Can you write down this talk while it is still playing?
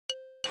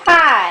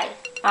Hi,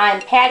 I'm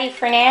Patty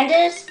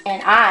Fernandez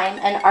and I'm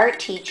an art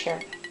teacher.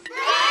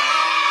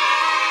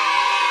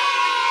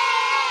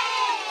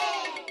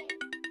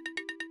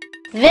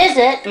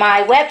 Visit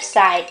my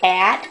website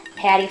at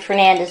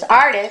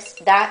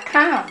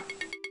pattyfernandezartist.com.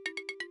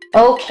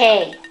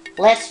 Okay,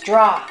 let's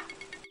draw.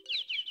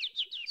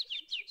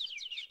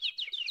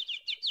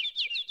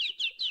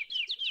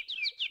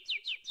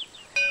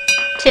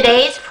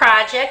 Today's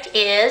project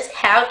is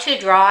how to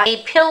draw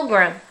a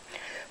pilgrim.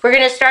 We're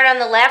going to start on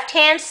the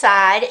left-hand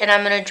side, and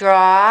I'm going to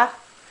draw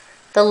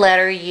the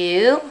letter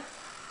U.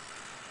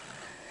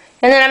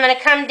 And then I'm going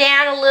to come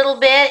down a little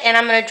bit, and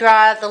I'm going to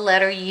draw the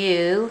letter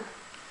U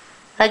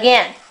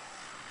again.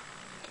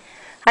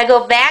 I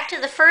go back to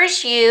the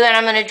first U, and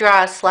I'm going to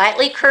draw a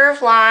slightly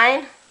curved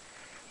line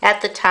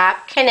at the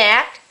top,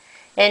 connect.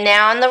 And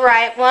now on the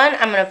right one,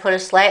 I'm going to put a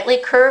slightly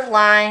curved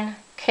line,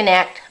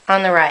 connect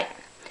on the right.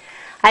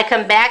 I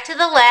come back to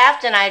the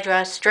left and I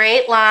draw a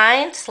straight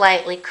line,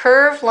 slightly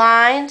curved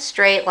line,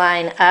 straight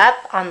line up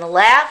on the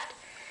left.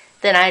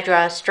 Then I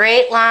draw a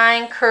straight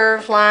line,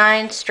 curved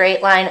line,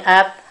 straight line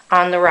up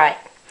on the right.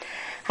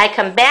 I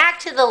come back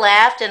to the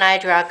left and I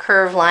draw a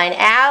curved line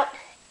out,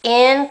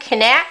 in,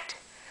 connect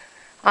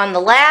on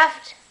the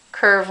left,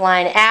 curved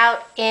line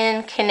out,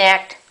 in,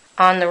 connect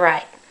on the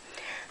right.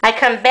 I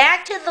come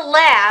back to the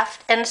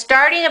left and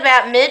starting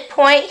about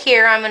midpoint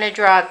here, I'm going to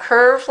draw a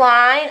curved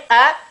line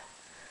up,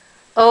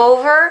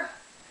 over,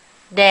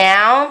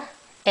 down,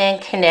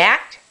 and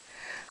connect.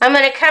 I'm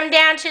going to come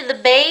down to the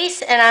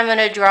base and I'm going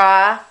to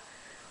draw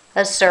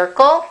a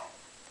circle,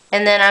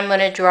 and then I'm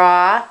going to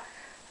draw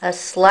a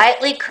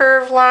slightly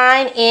curved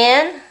line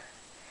in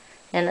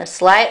and a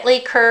slightly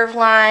curved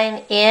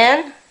line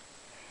in,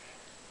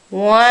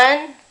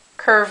 one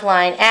curved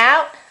line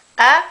out,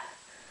 up,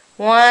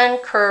 one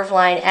curved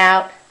line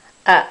out,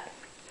 up.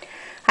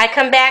 I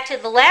come back to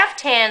the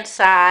left-hand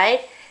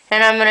side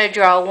and I'm going to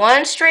draw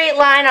one straight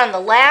line on the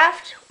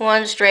left,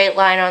 one straight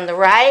line on the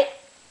right.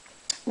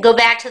 Go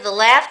back to the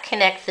left,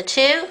 connect the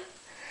two,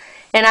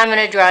 and I'm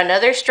going to draw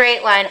another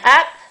straight line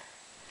up,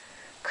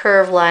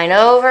 curved line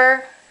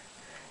over,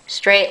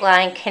 straight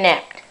line,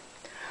 connect.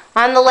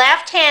 On the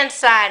left-hand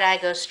side, I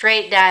go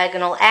straight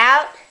diagonal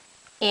out,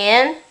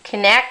 in,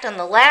 connect on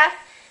the left,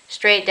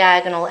 straight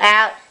diagonal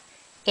out,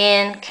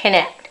 in,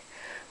 connect.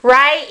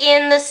 Right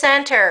in the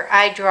center,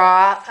 I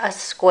draw a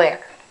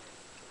square.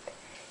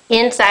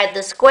 Inside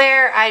the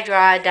square, I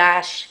draw a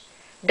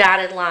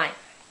dotted line.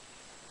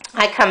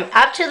 I come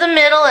up to the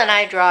middle and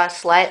I draw a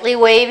slightly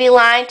wavy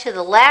line to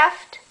the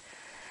left,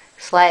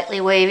 slightly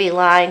wavy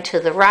line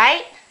to the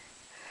right.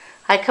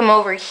 I come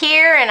over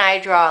here and I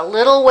draw a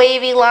little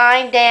wavy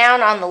line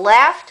down on the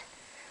left,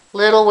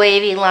 little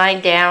wavy line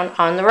down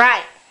on the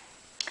right.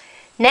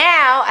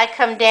 Now I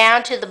come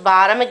down to the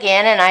bottom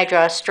again and I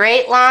draw a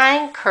straight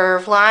line,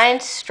 curved line,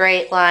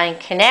 straight line,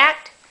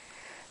 connect.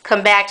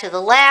 Come back to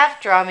the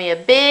left, draw me a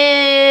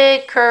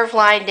big curved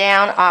line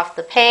down off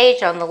the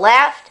page on the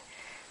left,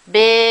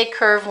 big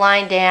curved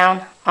line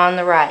down on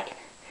the right.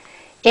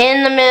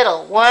 In the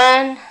middle,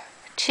 1,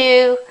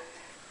 2,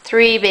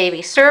 3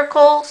 baby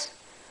circles,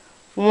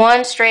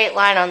 one straight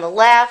line on the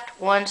left,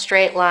 one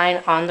straight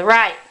line on the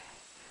right.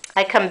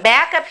 I come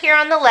back up here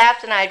on the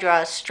left and I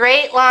draw a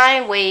straight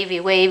line,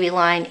 wavy, wavy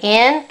line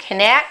in,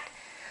 connect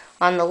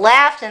on the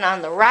left and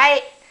on the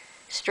right,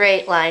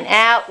 straight line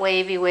out,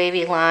 wavy,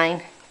 wavy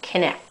line,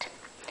 connect.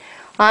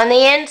 On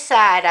the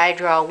inside, I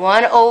draw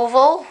one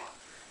oval,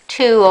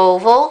 two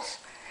ovals,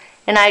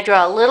 and I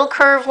draw a little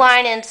curved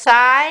line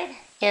inside,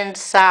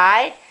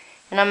 inside,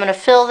 and I'm going to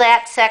fill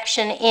that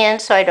section in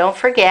so I don't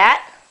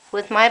forget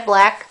with my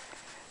black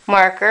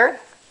marker.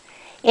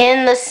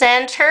 In the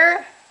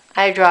center,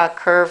 I draw a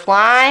curved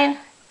line,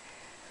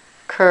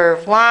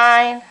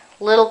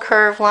 little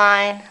curved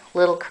line,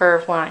 little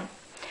curved line.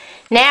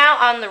 Now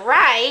on the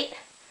right,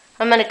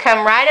 I'm going to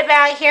come right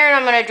about here and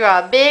I'm going to draw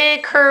a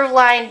big curved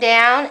line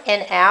down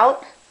and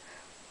out,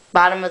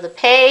 bottom of the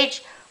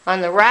page.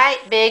 On the right,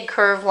 big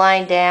curved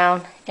line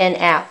down and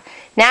out.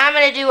 Now I'm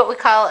going to do what we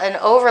call an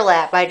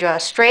overlap. I draw a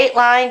straight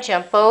line,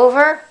 jump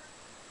over,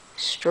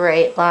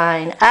 straight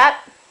line up,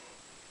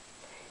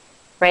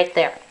 right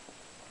there.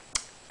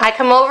 I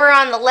come over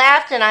on the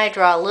left and I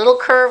draw a little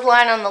curved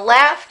line on the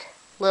left,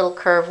 little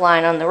curved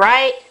line on the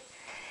right,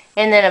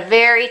 and then a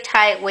very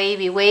tight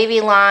wavy,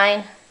 wavy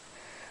line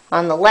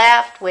on the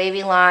left,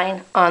 wavy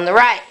line on the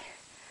right.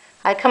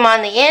 I come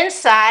on the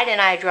inside and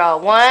I draw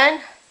 1,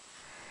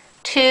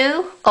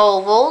 2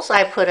 ovals.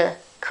 I put a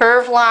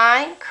curved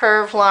line,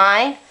 color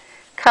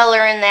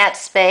in that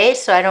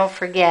space so I don't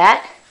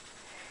forget.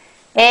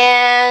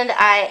 And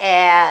I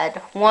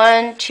add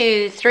 1,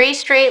 2, 3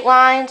 straight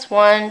lines,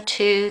 1,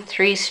 2,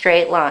 3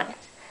 straight lines.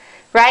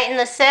 Right in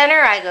the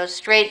center, I go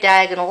straight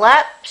diagonal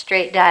up,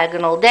 straight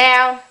diagonal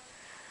down,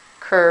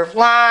 curved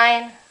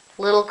line,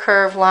 little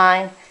curved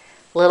line,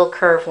 little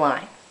curved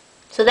line.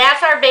 So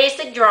that's our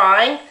basic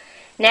drawing.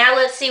 Now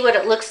let's see what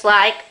it looks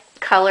like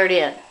colored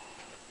in.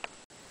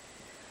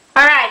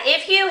 Alright,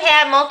 if you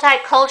have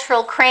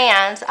multicultural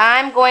crayons,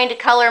 I'm going to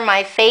color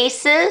my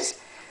faces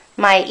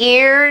my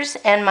ears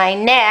and my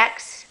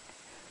necks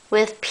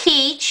with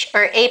peach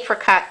or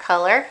apricot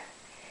color.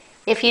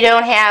 If you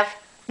don't have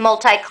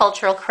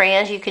multicultural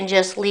crayons, you can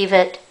just leave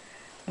it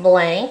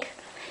blank.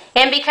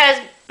 And because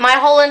my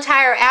whole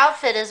entire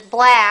outfit is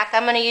black,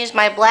 I'm going to use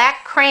my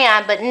black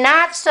crayon, but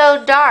not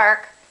so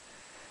dark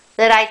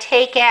that I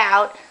take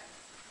out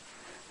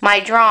my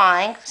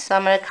drawing. So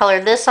I'm going to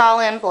color this all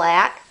in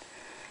black.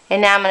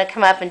 And now I'm going to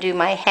come up and do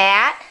my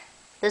hat.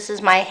 This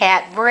is my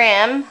hat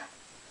brim.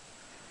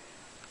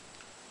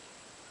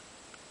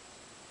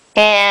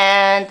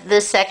 And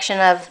this section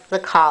of the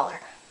collar.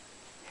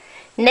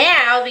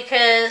 Now,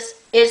 because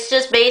it's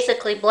just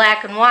basically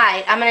black and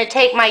white, I'm going to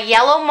take my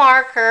yellow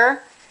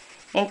marker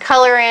and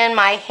color in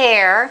my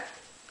hair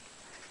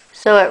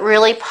so it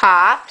really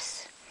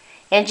pops.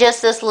 And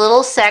just this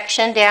little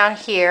section down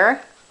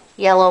here,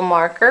 yellow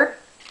marker.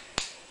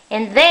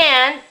 And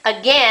then,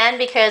 again,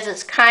 because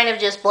it's kind of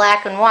just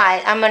black and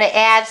white, I'm going to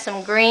add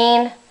some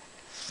green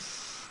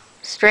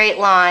straight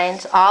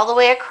lines all the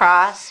way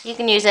across. You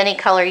can use any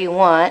color you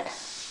want.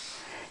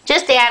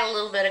 Just add a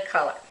little bit of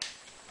color.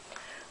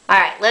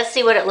 Alright, let's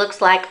see what it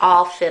looks like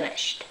all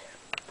finished.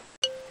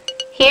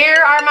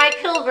 Here are my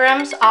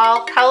pilgrims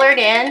all colored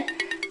in,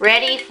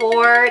 ready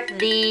for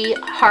the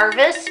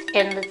harvest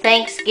and the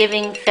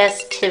Thanksgiving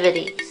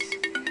festivities.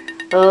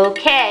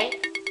 Okay,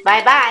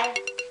 bye-bye.